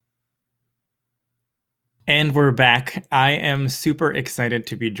And we're back. I am super excited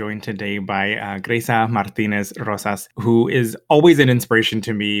to be joined today by Greisa Martinez Rosas, who is always an inspiration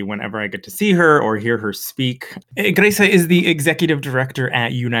to me whenever I get to see her or hear her speak. Greisa is the executive director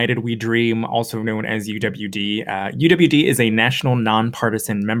at United We Dream, also known as UWD. UWD is a national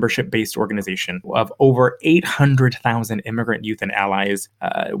nonpartisan membership-based organization of over 800,000 immigrant youth and allies,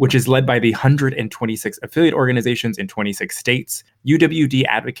 which is led by the 126 affiliate organizations in 26 states. UWD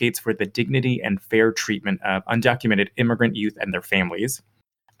advocates for the dignity and fair treatment of undocumented immigrant youth and their families.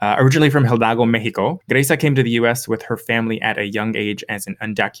 Originally from Hidalgo, Mexico, Greisa came to the U.S. with her family at a young age as an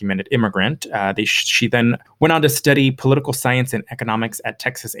undocumented immigrant. She then went on to study political science and economics at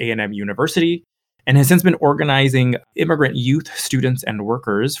Texas A&M University and has since been organizing immigrant youth, students, and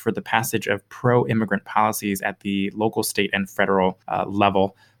workers for the passage of pro-immigrant policies at the local, state, and federal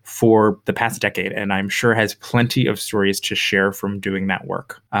level for the past decade, and I'm sure has plenty of stories to share from doing that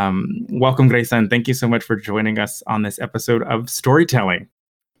work. Welcome, Greisa, and thank you so much for joining us on this episode of Storytelling.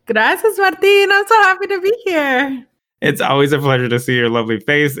 Gracias, Martin. I'm so happy to be here. It's always a pleasure to see your lovely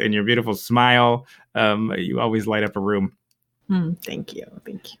face and your beautiful smile. You always light up a room. Thank you.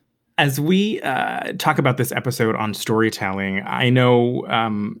 Thank you. As we talk about this episode on storytelling, I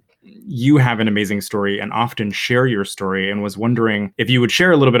know you have an amazing story and often share your story, and was wondering if you would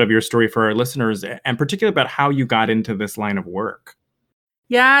share a little bit of your story for our listeners, and particularly about how you got into this line of work.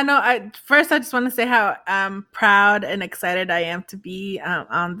 Yeah, no, first I just want to say how proud and excited I am to be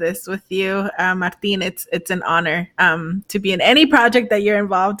on this with you, Martin. It's an honor to be in any project that you're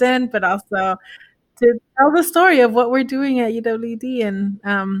involved in, but also to tell the story of what we're doing at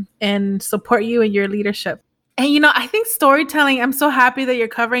UWD and support you in your leadership. And, I think storytelling, I'm so happy that you're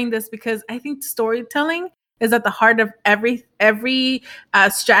covering this, because I think storytelling is at the heart of every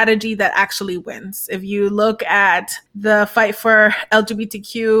strategy that actually wins. If you look at the fight for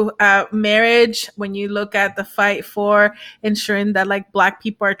LGBTQ marriage, when you look at the fight for ensuring that Black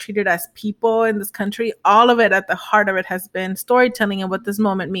people are treated as people in this country, all of it, at the heart of it, has been storytelling and what this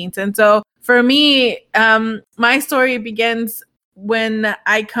moment means. And so for me, my story begins when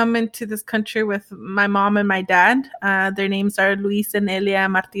I come into this country with my mom and my dad. Their names are Luis and Elia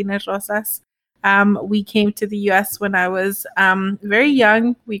Martinez Rosas. We came to the U.S. when I was very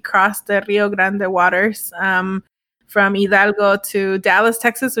young. We crossed the Rio Grande waters from Hidalgo to Dallas,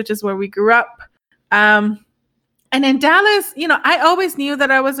 Texas, which is where we grew up. And in Dallas, I always knew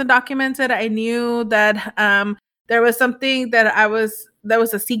that I was undocumented. I knew that there was something that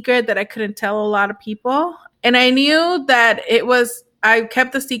was a secret that I couldn't tell a lot of people. And I knew that I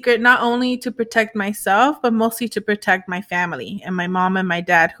kept the secret not only to protect myself, but mostly to protect my family and my mom and my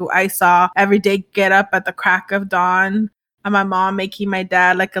dad, who I saw every day get up at the crack of dawn. And my mom making my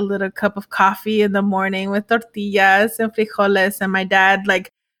dad a little cup of coffee in the morning with tortillas and frijoles, and my dad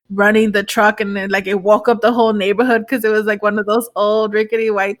running the truck, and then it woke up the whole neighborhood because it was one of those old rickety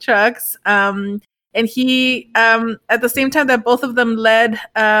white trucks. And he, at the same time that both of them led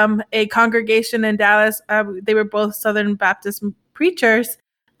a congregation in Dallas, they were both Southern Baptist preachers.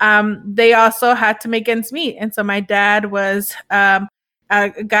 They also had to make ends meet. And so my dad was a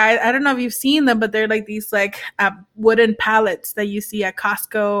guy, I don't know if you've seen them, but they're these wooden pallets that you see at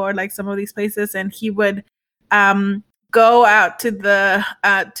Costco or some of these places. And he would go out to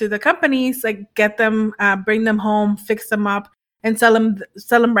the companies, get them, bring them home, fix them up, and sell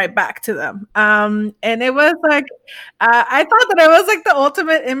them right back to them. And it was I thought that it was the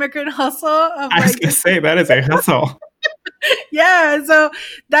ultimate immigrant hustle. I was going to say, that is a hustle. Yeah, so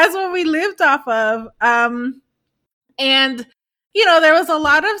that's what we lived off of. And there was a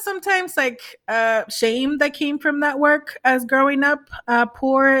lot of sometimes shame that came from that work as growing up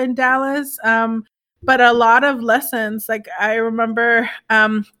poor in Dallas. But a lot of lessons. I remember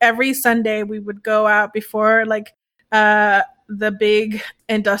every Sunday we would go out before the big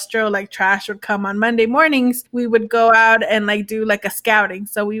industrial trash would come on Monday mornings. We would go out and do a scouting.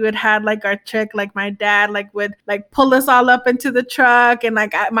 So we would have our trick, my dad would pull us all up into the truck, and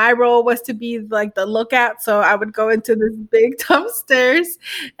my role was to be the lookout. So I would go into this big dumpsters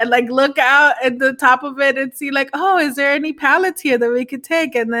and look out at the top of it and see oh, is there any pallets here that we could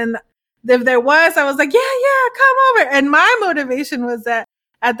take? And then if there was, I was yeah, come over. And my motivation was that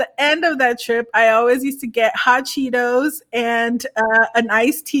at the end of that trip, I always used to get hot Cheetos and an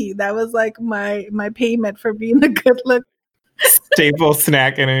iced tea. That was my payment for being a good look. Staple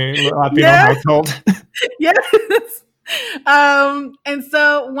snack in a Latino household. Yes. And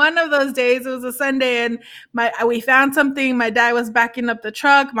so one of those days, it was a Sunday, and we found something. My dad was backing up the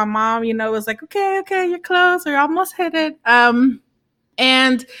truck. My mom, was okay, you're close, or almost hit it.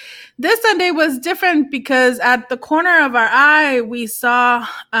 And this Sunday was different because at the corner of our eye, we saw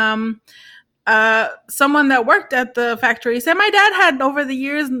someone that worked at the factory said my dad had over the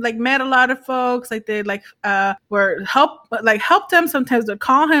years like met a lot of folks, like they like helped him. Sometimes they'd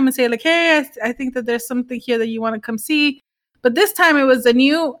call him and say like, hey, I think that there's something here that you want to come see. But this time it was a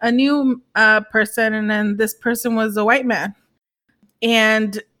new person, and then this person was a white man.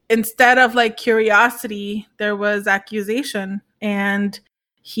 And instead of like curiosity, there was accusation. And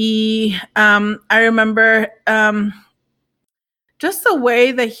I remember just the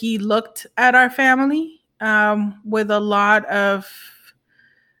way that he looked at our family, with a lot of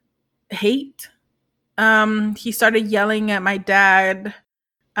hate. He started yelling at my dad,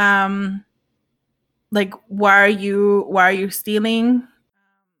 like, why are you stealing?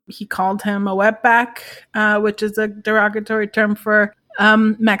 He called him a wetback, which is a derogatory term for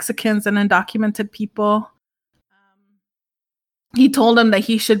Mexicans and undocumented people. He told him that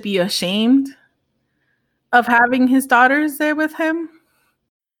he should be ashamed of having his daughters there with him.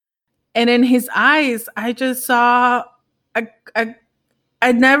 And in his eyes, I just saw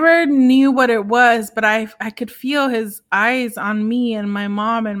I never knew what it was, but I could feel his eyes on me and my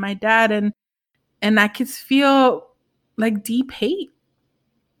mom and my dad, and I could feel like deep hate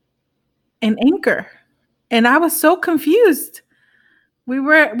and anger. And I was so confused.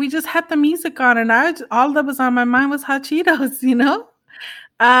 We just had the music on, and all that was on my mind was hot Cheetos, you know?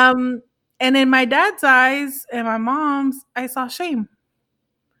 And in my dad's eyes and my mom's, I saw shame.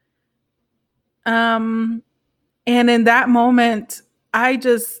 And in that moment,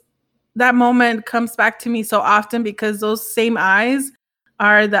 that moment comes back to me so often, because those same eyes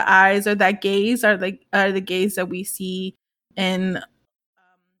are the eyes, or that gaze are the gaze that we see in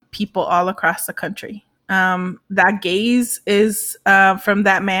people all across the country. That gaze is from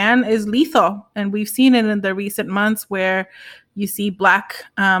that man is lethal. And we've seen it in the recent months where you see Black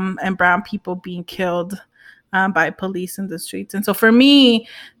and brown people being killed by police in the streets. And so for me,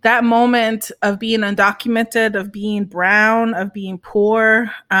 that moment of being undocumented, of being brown, of being poor,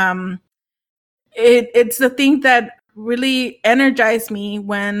 it's the thing that really energized me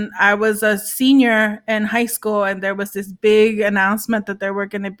when I was a senior in high school, and there was this big announcement that there were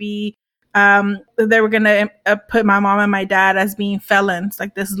going to be they were going to put my mom and my dad as being felons,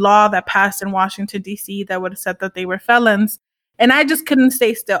 like this law that passed in Washington, D.C. that would have said that they were felons. And I just couldn't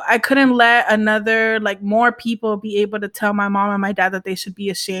stay still. I couldn't let more people be able to tell my mom and my dad that they should be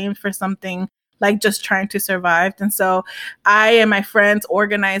ashamed for something like just trying to survive. And so I and my friends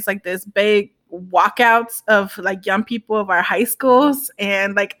organized like this big walkouts of like young people of our high schools.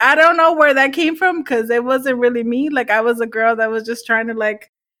 And like, I don't know where that came from, because it wasn't really me. Like, I was a girl that was just trying to like,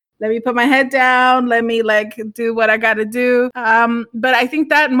 let me put my head down. Let me like do what I got to do. But I think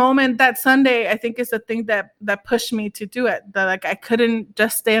that moment, that Sunday, I think is the thing that pushed me to do it. That like I couldn't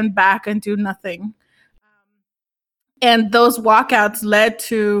just stand back and do nothing. And those walkouts led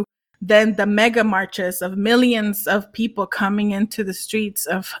to then the mega marches of millions of people coming into the streets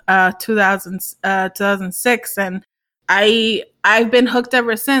of 2006. And I've been hooked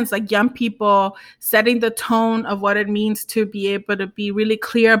ever since, like young people setting the tone of what it means to be able to be really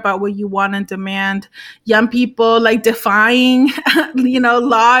clear about what you want and demand. Young people like defying,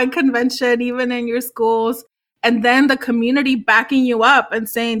 law and convention, even in your schools. And then the community backing you up and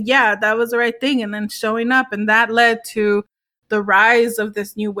saying, yeah, that was the right thing. And then showing up. And that led to the rise of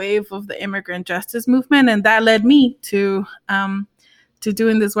this new wave of the immigrant justice movement. And that led me to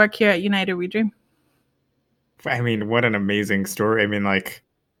doing this work here at United We Dream. I mean, what an amazing story. I mean, like,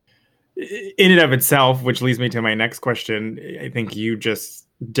 in and of itself, which leads me to my next question, I think you just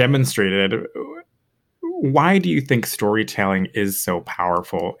demonstrated. Why do you think storytelling is so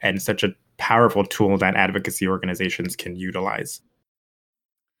powerful and such a powerful tool that advocacy organizations can utilize?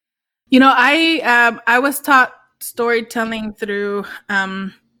 I was taught storytelling through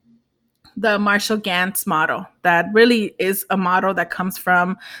the Marshall Gantz model. That really is a model that comes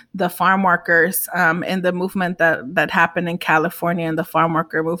from the farm workers in the movement that happened in California, in the farm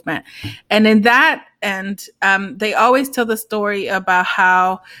worker movement. And in that end, they always tell the story about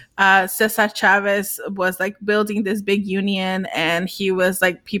how Cesar Chavez was like building this big union, and he was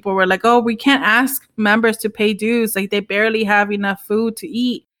like, people were like, oh, we can't ask members to pay dues. Like, they barely have enough food to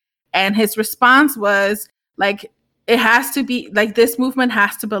eat. And his response was like, it has to be like, this movement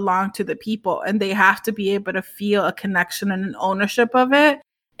has to belong to the people, and they have to be able to feel a connection and an ownership of it.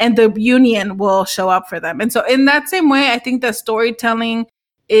 And the union will show up for them. And so in that same way, I think that storytelling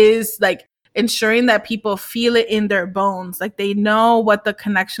is like ensuring that people feel it in their bones. Like, they know what the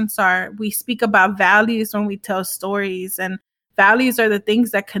connections are. We speak about values when we tell stories, and values are the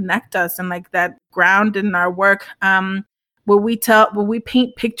things that connect us and like that ground in our work. When we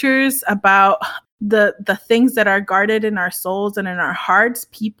paint pictures about the things that are guarded in our souls and in our hearts,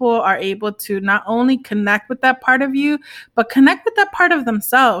 people are able to not only connect with that part of you, but connect with that part of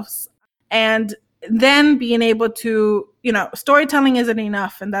themselves. And then being able to, storytelling isn't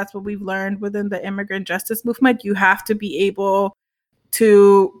enough. And that's what we've learned within the immigrant justice movement. You have to be able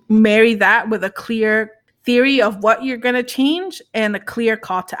to marry that with a clear theory of what you're going to change and a clear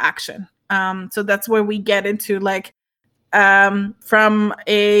call to action. So that's where we get into from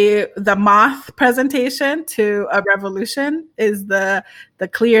the moth presentation to a revolution is the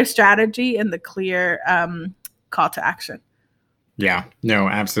clear strategy and the clear call to action. Yeah, no,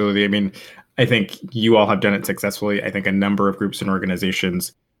 absolutely. I mean, I think you all have done it successfully. I think a number of groups and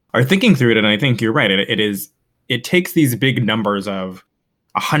organizations are thinking through it. And I think you're right. It takes these big numbers of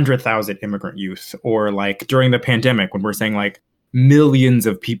 100,000 immigrant youth, or like during the pandemic when we're saying like millions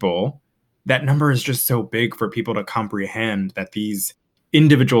of people, that number is just so big for people to comprehend that these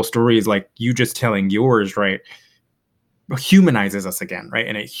individual stories, like you just telling yours, right, humanizes us again, right?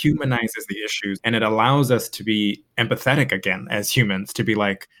 And it humanizes the issues, and it allows us to be empathetic again as humans, to be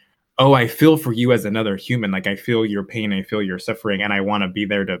like, oh, I feel for you as another human. Like I feel your pain, I feel your suffering, and I want to be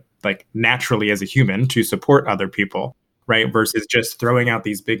there to, like, naturally as a human to support other people, right? Versus just throwing out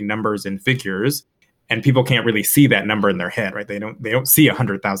these big numbers and figures, and people can't really see that number in their head, right? They don't see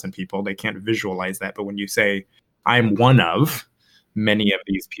 100,000 people. They can't visualize that. But when you say, I'm one of many of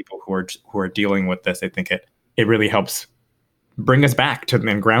these people who are dealing with this, I think it really helps bring us back to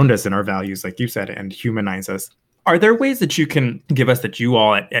and ground us in our values, like you said, and humanize us. Are there ways that you can give us that you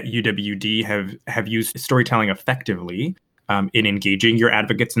all at UWD have used storytelling effectively in engaging your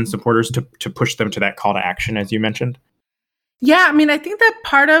advocates and supporters to push them to that call to action, as you mentioned? Yeah, I mean, I think that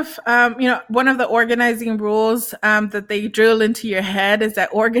part of, one of the organizing rules that they drill into your head is that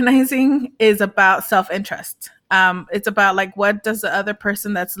organizing is about self-interest. It's about like, what does the other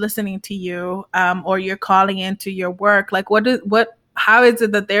person that's listening to you or you're calling into your work, like how is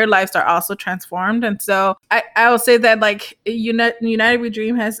it that their lives are also transformed? And so I will say that like United We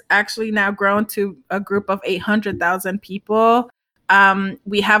Dream has actually now grown to a group of 800,000 people.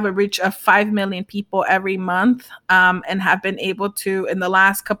 We have a reach of 5 million people every month and have been able to, in the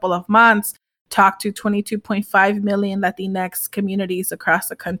last couple of months, talk to 22.5 million Latinx communities across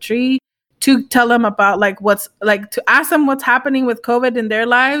the country to tell them about to ask them what's happening with COVID in their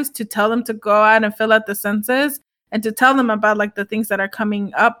lives, to tell them to go out and fill out the census, and to tell them about like the things that are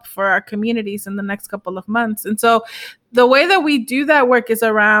coming up for our communities in the next couple of months. And so the way that we do that work is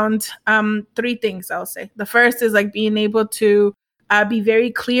around 3 things, I'll say. The first is like being able to be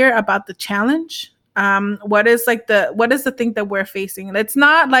very clear about the challenge. What is the thing that we're facing? And it's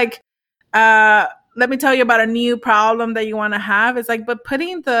not like, let me tell you about a new problem that you want to have. It's like, but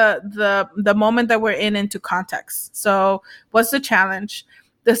putting the moment that we're in into context. So what's the challenge?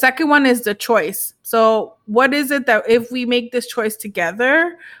 The second one is the choice. So what is it that if we make this choice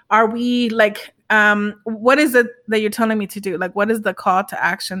together, are we like, what is it that you're telling me to do? Like, what is the call to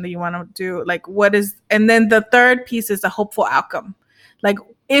action that you want to do? Like, and then the third piece is the hopeful outcome. Like,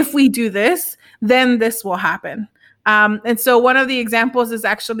 if we do this, then this will happen. And so one of the examples is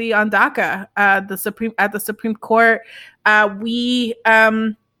actually on DACA, at the Supreme Court. We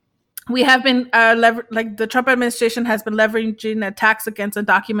have been the Trump administration has been leveraging attacks against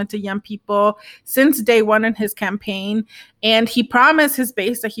undocumented young people since day one in his campaign, and he promised his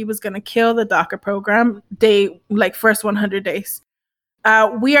base that he was going to kill the DACA program first 100 days.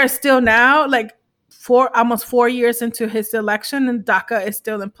 We are still now almost 4 years into his election, and DACA is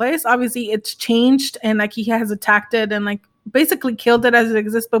still in place. Obviously, it's changed, and he has attacked it and basically killed it as it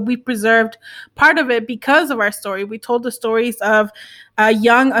exists, but we preserved part of it because of our story. We told the stories of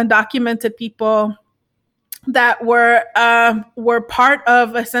young undocumented people that were part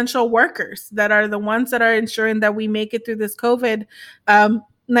of essential workers, that are the ones that are ensuring that we make it through this COVID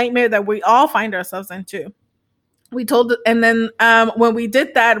nightmare that we all find ourselves into. When we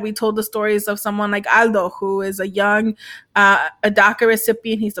did that, we told the stories of someone like Aldo, who is a young a DACA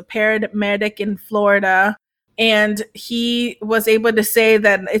recipient. He's a paramedic in Florida. And he was able to say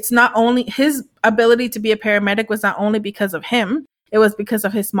that it's not only his ability to be a paramedic was not only because of him, it was because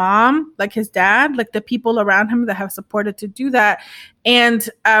of his mom, like his dad, like the people around him that have supported to do that. And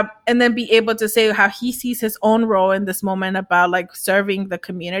then be able to say how he sees his own role in this moment about serving the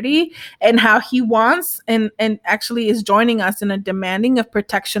community, and how he wants and actually is joining us in a demanding of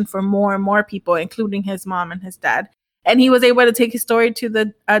protection for more and more people, including his mom and his dad. And he was able to take his story to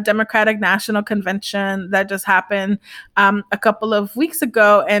the Democratic National Convention that just happened a couple of weeks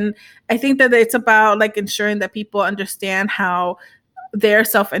ago. And I think that it's about ensuring that people understand how their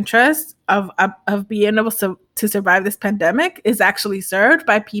self-interest of being able to survive this pandemic is actually served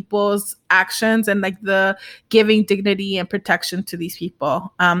by people's actions and like the giving dignity and protection to these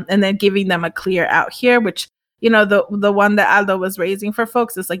people, and then giving them a clear out here, which, you know, the one that Aldo was raising for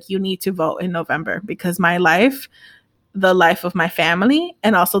folks is like, you need to vote in November, because my life, the life of my family,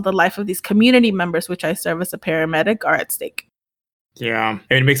 and also the life of these community members, which I serve as a paramedic, are at stake. Yeah.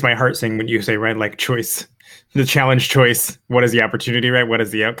 It makes my heart sing when you say, right, like choice, the challenge choice. What is the opportunity, right? What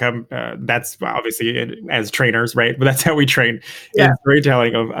is the outcome? That's obviously as trainers, right? But that's how we train in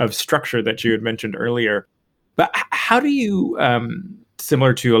storytelling of structure that you had mentioned earlier. But how do you,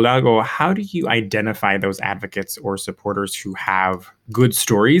 similar to Olago, how do you identify those advocates or supporters who have good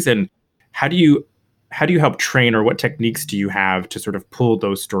stories? And how do you help train, or what techniques do you have to sort of pull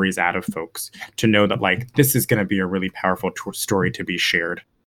those stories out of folks to know that like this is going to be a really powerful story to be shared?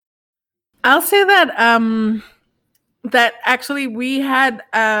 I'll say that that actually we had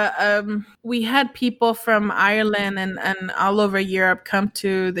people from Ireland and all over Europe come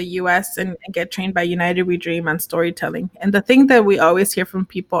to the US and get trained by United We Dream on storytelling. And the thing that we always hear from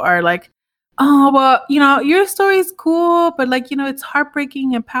people are like, oh, well, you know, your story's cool, but like, you know, it's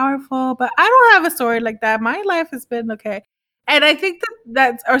heartbreaking and powerful, but I don't have a story like that. My life has been okay. And I think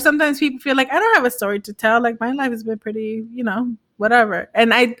that's, or sometimes people feel like I don't have a story to tell. Like my life has been pretty, you know, whatever.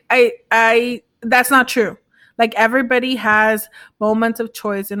 And I that's not true. Like everybody has moments of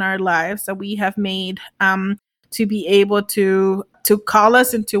choice in our lives that we have made, to be able to call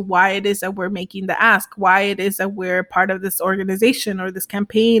us into why it is that we're making the ask, why it is that we're part of this organization or this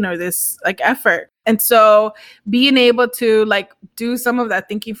campaign or this like effort. And so being able to like do some of that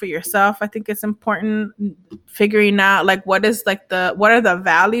thinking for yourself, I think it's important, figuring out like what are the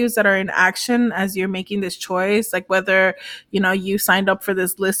values that are in action as you're making this choice. Like whether, you know, you signed up for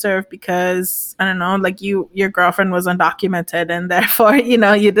this listserv because, I don't know, like your girlfriend was undocumented and therefore, you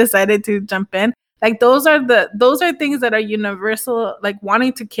know, you decided to jump in. Like those are things that are universal, like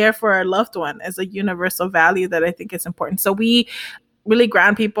wanting to care for our loved one is a universal value that I think is important. So we really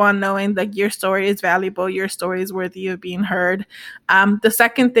ground people on knowing that your story is valuable, your story is worthy of being heard. The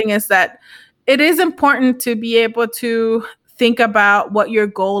second thing is that it is important to be able to think about what your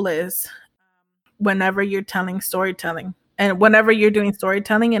goal is whenever you're telling storytelling. And whenever you're doing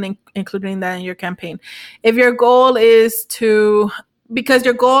storytelling and including that in your campaign. If your goal is to, because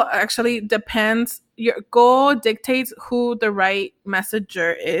your goal actually depends, your goal dictates who the right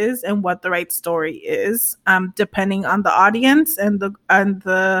messenger is and what the right story is, depending on the audience and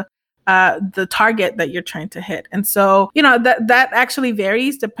the target that you're trying to hit. And so, you know, that actually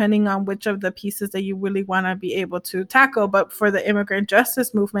varies depending on which of the pieces that you really want to be able to tackle. But for the immigrant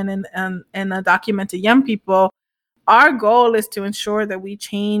justice movement and undocumented young people, our goal is to ensure that we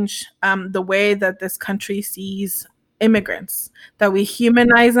change the way that this country sees immigrants, that we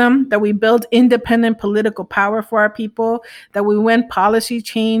humanize them, that we build independent political power for our people, that we win policy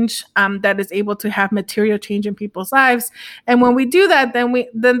change that is able to have material change in people's lives. And when we do that, then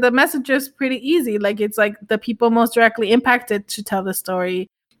the message is pretty easy. Like it's like the people most directly impacted should tell the story.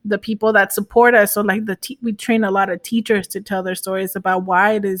 The people that support us, so like we train a lot of teachers to tell their stories about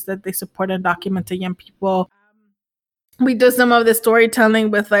why it is that they support undocumented young people. We do some of the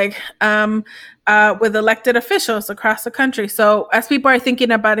storytelling with with elected officials across the country. So as people are thinking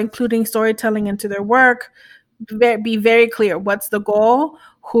about including storytelling into their work, be very clear. What's the goal?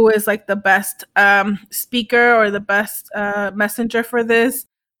 Who is like the best speaker or the best messenger for this?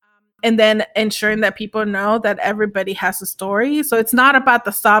 And then ensuring that people know that everybody has a story. So it's not about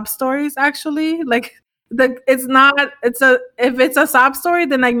the sob stories, actually. Like if it's a sob story,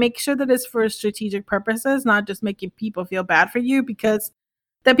 then like make sure that it's for strategic purposes, not just making people feel bad for you, because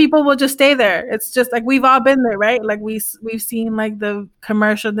then people will just stay there. It's just like we've all been there, right? Like we've seen like the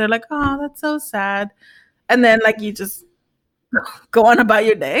commercial, they're like, oh, that's so sad. And then like you just go on about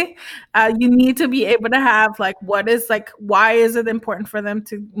your day. You need to be able to have like why is it important for them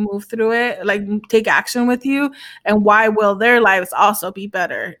to move through it, like take action with you, and why will their lives also be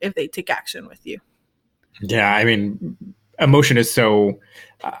better if they take action with you? Yeah, I mean, emotion is so.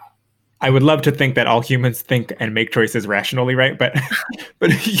 I would love to think that all humans think and make choices rationally, right? But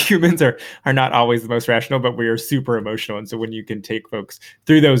humans are not always the most rational, but we are super emotional. And so when you can take folks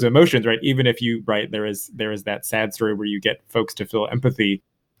through those emotions, right, even if there is that sad story where you get folks to feel empathy,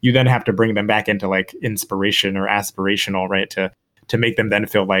 you then have to bring them back into like inspiration or aspirational, right, to make them then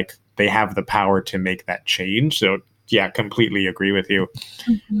feel like they have the power to make that change. So yeah, completely agree with you.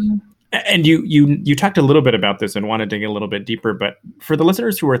 Mm-hmm. And you talked a little bit about this and want to dig a little bit deeper, but for the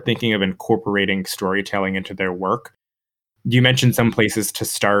listeners who are thinking of incorporating storytelling into their work, you mentioned some places to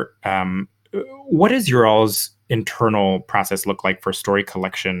start. What does your all's internal process look like for story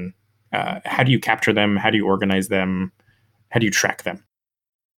collection? How do you capture them? How do you organize them? How do you track them?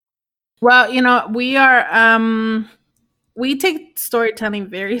 Well, we take storytelling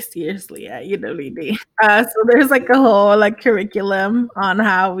very seriously at UWD. So there's like a whole like curriculum on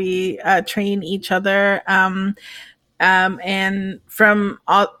how we train each other, and from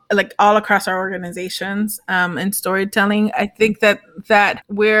all across our organizations in storytelling. I think that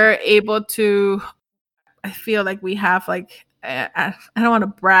we're able to. I feel like we have like I don't want to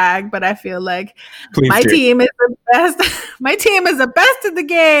brag, but I feel like my team is the best. My team is the best in the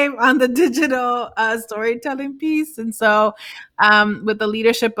game on the digital storytelling piece, and so with the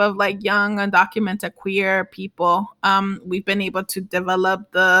leadership of like young undocumented queer people, we've been able to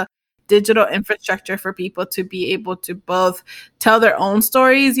develop the digital infrastructure for people to be able to both tell their own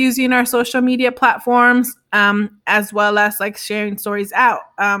stories using our social media platforms, as well as like sharing stories out.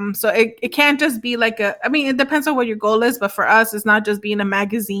 So it can't just be like it depends on what your goal is, but for us, it's not just being a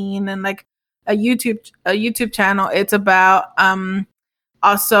magazine and like a YouTube channel. It's about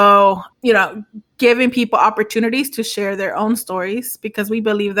also, giving people opportunities to share their own stories, because we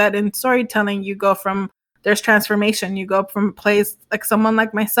believe that in storytelling, there's transformation. You go from a place like someone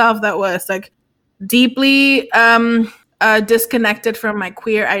like myself that was like deeply disconnected from my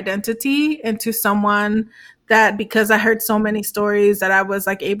queer identity into someone that, because I heard so many stories, that I was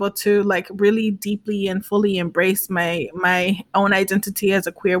like able to like really deeply and fully embrace my own identity as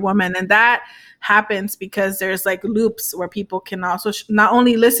a queer woman. And that happens because there's like loops where people can also not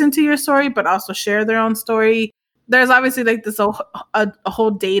only listen to your story, but also share their own story. There's obviously like this a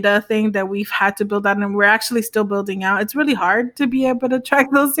whole data thing that we've had to build out, and we're actually still building out. It's really hard to be able to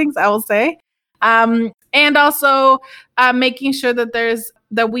track those things, I will say. And also making sure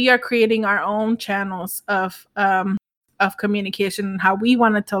that we are creating our own channels of communication and how we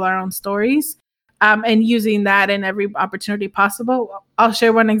want to tell our own stories, and using that in every opportunity possible. I'll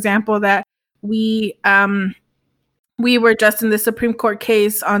share one example that we were just in the Supreme Court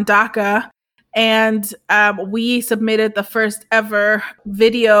case on DACA. And we submitted the first ever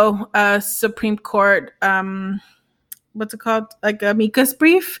video Supreme Court, what's it called? Like amicus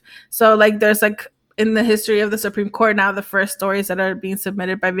brief. So like there's like in the history of the Supreme Court now, the first stories that are being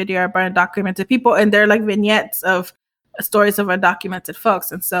submitted by video are by undocumented people. And they're like vignettes of stories of undocumented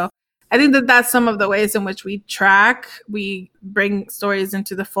folks. And so I think that that's some of the ways in which we bring stories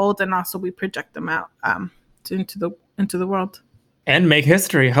into the fold, and also we project them out into the world. And make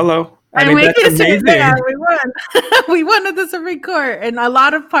history. Hello. That's amazing. Yeah, we won. We won at the Supreme Court, in a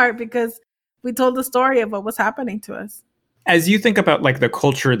lot of part because we told the story of what was happening to us. As you think about like the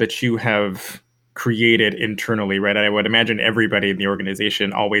culture that you have created internally, right? I would imagine everybody in the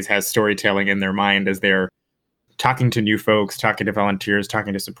organization always has storytelling in their mind as they're talking to new folks, talking to volunteers,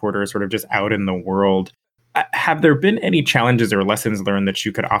 talking to supporters, sort of just out in the world. Have there been any challenges or lessons learned that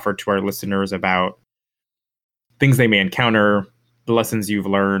you could offer to our listeners about things they may encounter, the lessons you've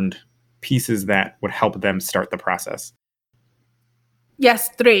learned, pieces that would help them start the process? Yes,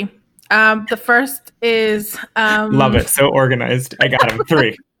 3. The first is... Love it. So organized. I got them.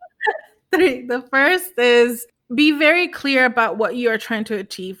 3. 3. The first is be very clear about what you are trying to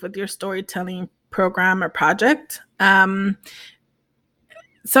achieve with your storytelling program or project.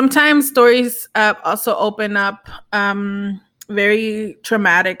 Sometimes stories also open up very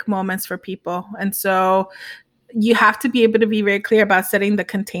traumatic moments for people. And so you have to be able to be very clear about setting the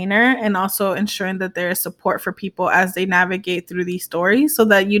container and also ensuring that there is support for people as they navigate through these stories, so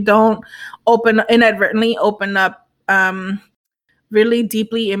that you don't inadvertently open up really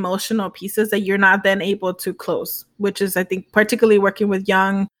deeply emotional pieces that you're not then able to close, which is, I think, particularly working with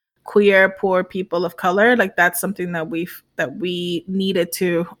young, queer, poor people of color. Like that's something that we needed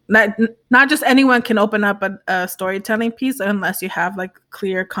to, not just anyone can open up a storytelling piece unless you have like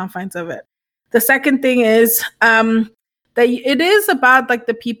clear confines of it. The second thing is that it is about like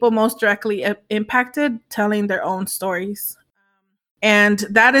the people most directly impacted telling their own stories. And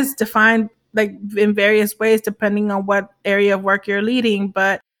that is defined like in various ways depending on what area of work you're leading.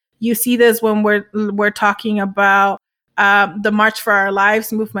 But you see this when we're talking about the March for Our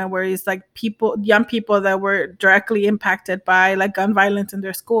Lives movement, where it's like young people that were directly impacted by like gun violence in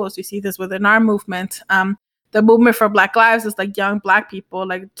their schools. You see this within our movement. The movement for Black Lives is like young Black people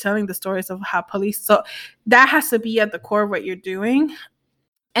like telling the stories of how police. So that has to be at the core of what you're doing.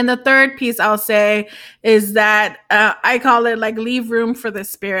 And the third piece I'll say is that I call it like leave room for the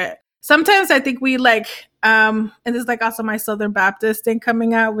spirit. Sometimes I think we like, and this is like also my Southern Baptist thing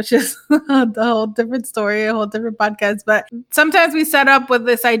coming out, which is a whole different story, a whole different podcast. But sometimes we set up with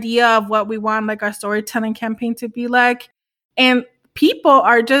this idea of what we want like our storytelling campaign to be like. And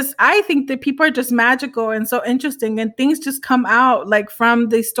I think that people are just magical and so interesting, and things just come out like from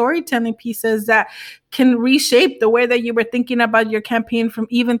the storytelling pieces that can reshape the way that you were thinking about your campaign from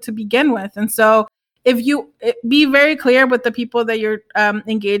even to begin with. And so if you be very clear with the people that you're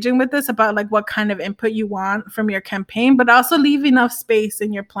engaging with this about like what kind of input you want from your campaign, but also leave enough space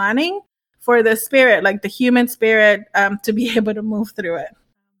in your planning for the spirit, like the human spirit, to be able to move through it.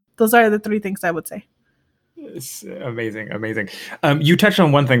 Those are the three things I would say. It's amazing, amazing. You touched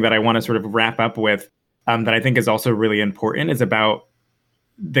on one thing that I want to sort of wrap up with, that I think is also really important, is about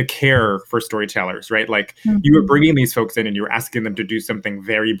the care for storytellers, right? Like you were bringing these folks in and you were asking them to do something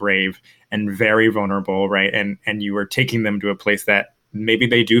very brave and very vulnerable, right? And you were taking them to a place that maybe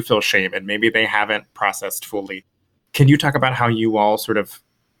they do feel shame and maybe they haven't processed fully. Can you talk about how you all sort of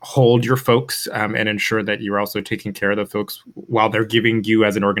hold your folks and ensure that you're also taking care of the folks while they're giving you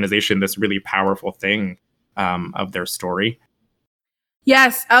as an organization this really powerful thing of their story?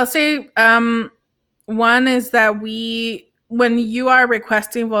 Yes, I'll say one is that when you are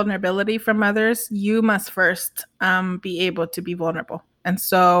requesting vulnerability from others, you must first be able to be vulnerable. And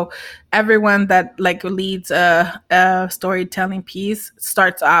so everyone that like leads a storytelling piece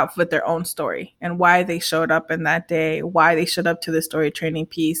starts off with their own story and why they showed up in that day, why they showed up to the story training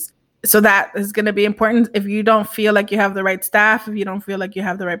piece. So that is going to be important. If you don't feel like you have the right staff, if you don't feel like you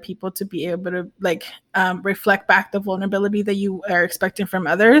have the right people to be able to like reflect back the vulnerability that you are expecting from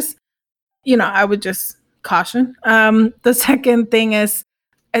others, I would just caution. The second thing is,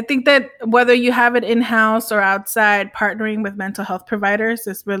 I think that whether you have it in-house or outside, partnering with mental health providers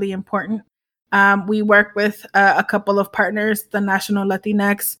is really important. We work with a couple of partners, the National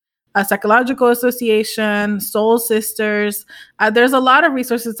Latinx Psychological Association, Soul Sisters. There's a lot of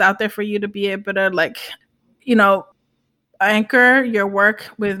resources out there for you to be able to anchor your work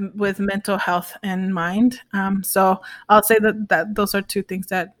with mental health in mind. So I'll say that those are two things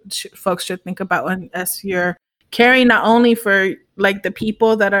that folks should think about as you're caring not only for like the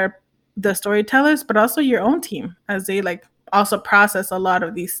people that are the storytellers, but also your own team as they like also process a lot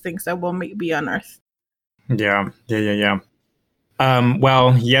of these things that will be unearthed. Yeah.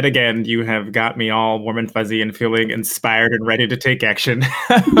 Well, yet again, you have got me all warm and fuzzy and feeling inspired and ready to take action.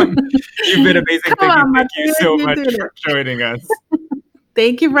 You've been amazing. Thank you so much for joining us.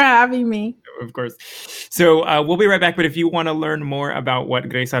 Thank you for having me. Of course. So we'll be right back. But if you want to learn more about what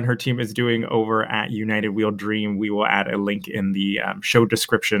Greysa and her team is doing over at United We'll Dream, we will add a link in the show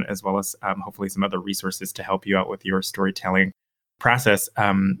description, as well as hopefully some other resources to help you out with your storytelling process.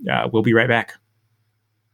 We'll be right back.